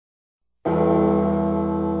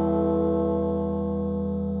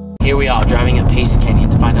we are driving up Payson Canyon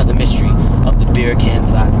to find out the mystery of the Beer Can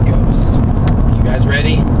Flats ghost. You guys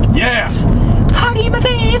ready? Yeah! Howdy, my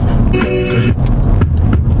fans! Is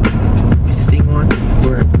this thing on?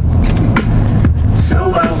 So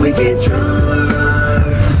while we get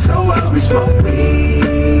drunk, so while we smoke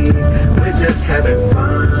weed, we're just having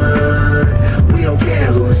fun. We don't care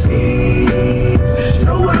who sees.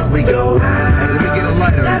 So while we go high, let me get a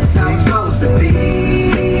lighter. That's how it's supposed to be.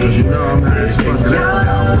 Cause you know I'm high as fuck.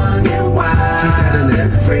 Young and wild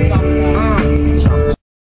and free.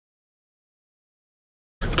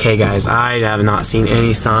 Okay guys, I have not seen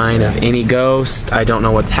any sign of any ghost. I don't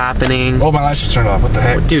know what's happening. Oh, my lights just turned off. What the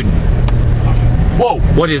heck? Dude. Whoa!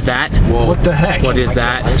 What is that? Whoa. What the heck? What is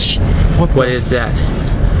that? What is that?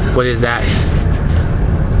 What is that?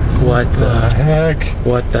 What the heck?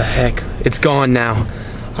 What the heck? It's gone now.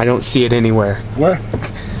 I don't see it anywhere. Where?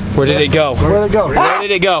 Where did it go? Where did it go? Where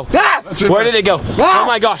did it go? Where did it go? Oh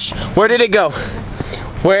my gosh! Where did it go?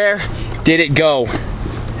 Where did it go?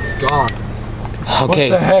 It's gone. Okay.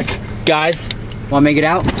 What the heck? Guys, wanna make it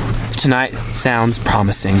out? Tonight sounds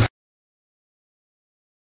promising.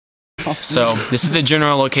 So this is the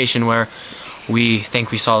general location where we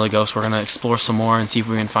think we saw the ghost. We're gonna explore some more and see if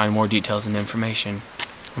we can find more details and information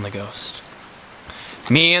on the ghost.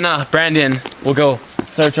 Me and Brandon will go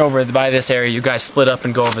search over by this area. You guys split up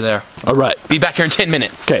and go over there. Alright. Be back here in 10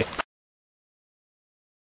 minutes. Okay.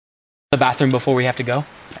 The bathroom before we have to go?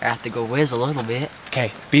 I have to go whiz a little bit.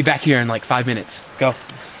 Okay, be back here in like 5 minutes. Go.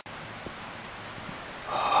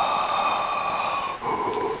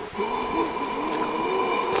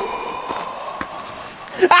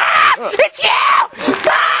 Ah! It's you!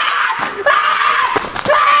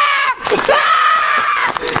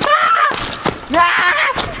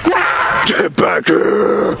 Get back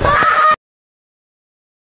here!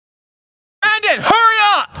 Brandon, hurry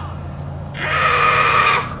up!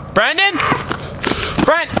 Brandon?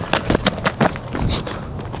 Brent!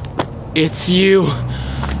 It's you.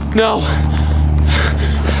 No.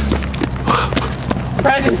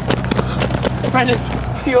 Brandon! Brandon,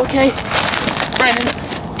 are you okay? Brandon!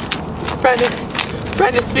 Brandon!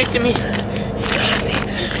 Brandon, speak to me.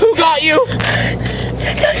 Who got you?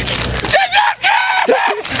 Sandusky!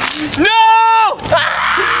 No!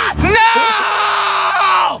 Ah!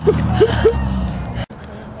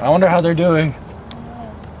 No! I wonder how they're doing.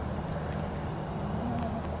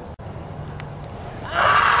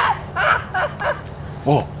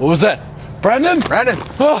 Whoa, what was that? Brandon? Brandon!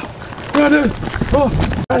 Oh, Brandon! Oh,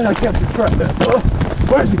 Brandon, I can't see Brandon. Oh,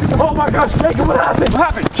 where is he? Oh my gosh, Jacob, what happened? What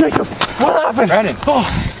happened? Jacob, what happened? Brandon. Oh,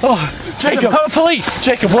 Jacob. Call the police.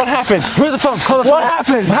 Jacob, what happened? Where's the phone? Call the What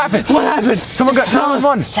police. happened? What happened? What happened? Someone got Tell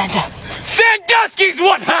us. Santa! Sandusky's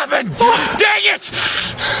what happened! Dang it!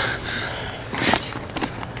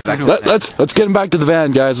 Let's get him back to the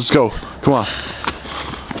van, guys. Let's go. Come on.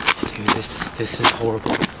 Dude, this is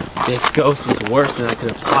horrible. This ghost is worse than I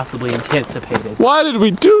could have possibly anticipated. Why did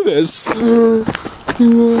we do this? It's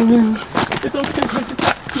okay.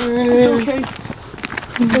 It's okay.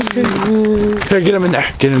 It's okay. Here, get him in there.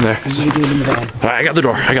 Get him in there. Get him in the van. All right, I got the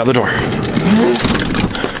door. I got the door.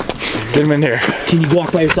 Get him in here. Can you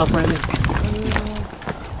walk by yourself, Brandon?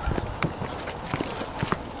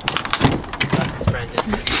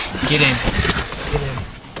 Get in.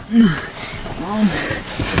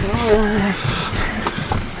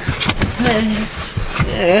 Get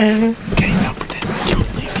in. Okay, now pretend you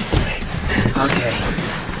don't leave this way. Okay.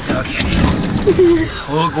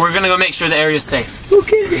 We're gonna go make sure the area's safe.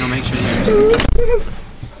 Okay. We're gonna make sure the area's safe.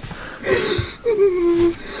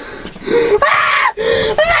 Ah!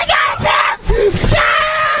 Oh my God, Sam! Sam!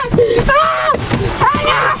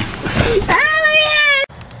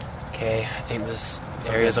 Okay, I think this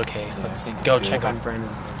area's okay. Let's go check on Brandon.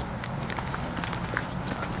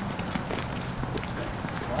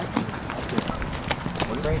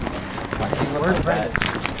 Where's Brandon?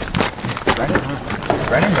 Is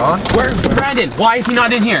Brandon gone? Where's Brandon? Why is he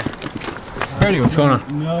not in here? Brandon, what's going on?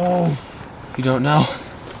 No. You don't know?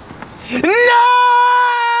 No!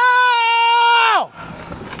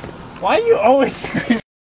 Why are you always screaming?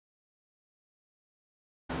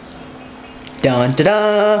 Dun da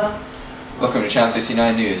da! Welcome to Channel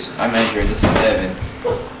 69 News. I'm Andrew and this is Devin.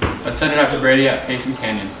 Let's send it after Brady at Payson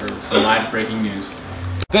Canyon for some live breaking news.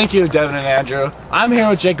 Thank you, Devin and Andrew. I'm here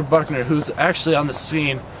with Jacob Buckner, who's actually on the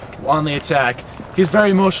scene, on the attack. He's very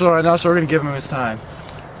emotional right now, so we're gonna give him his time.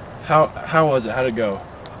 How was it? How'd it go?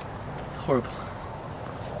 Horrible.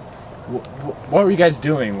 What were you guys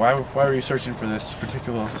doing? Why were you searching for this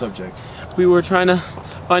particular subject? We were trying to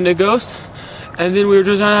find a ghost, and then we were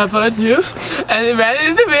just trying to have fun too, and then ran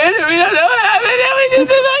into the van, and we don't know what happened, and we just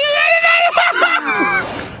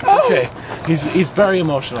okay. He's very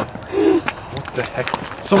emotional. What the heck?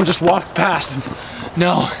 Someone just walked past.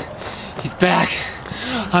 No, he's back.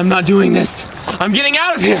 I'm not doing this. I'm getting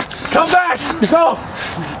out of here. Come back! Go!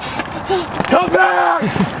 Come back!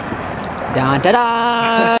 Dun da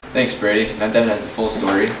da! Thanks, Brady. Now Devin has the full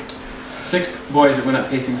story. 6 boys that went up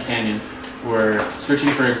Payson Canyon were searching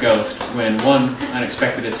for a ghost when one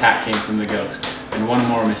unexpected attack came from the ghost, and one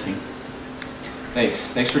more missing.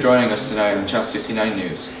 Thanks for joining us tonight on Channel 69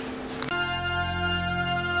 News.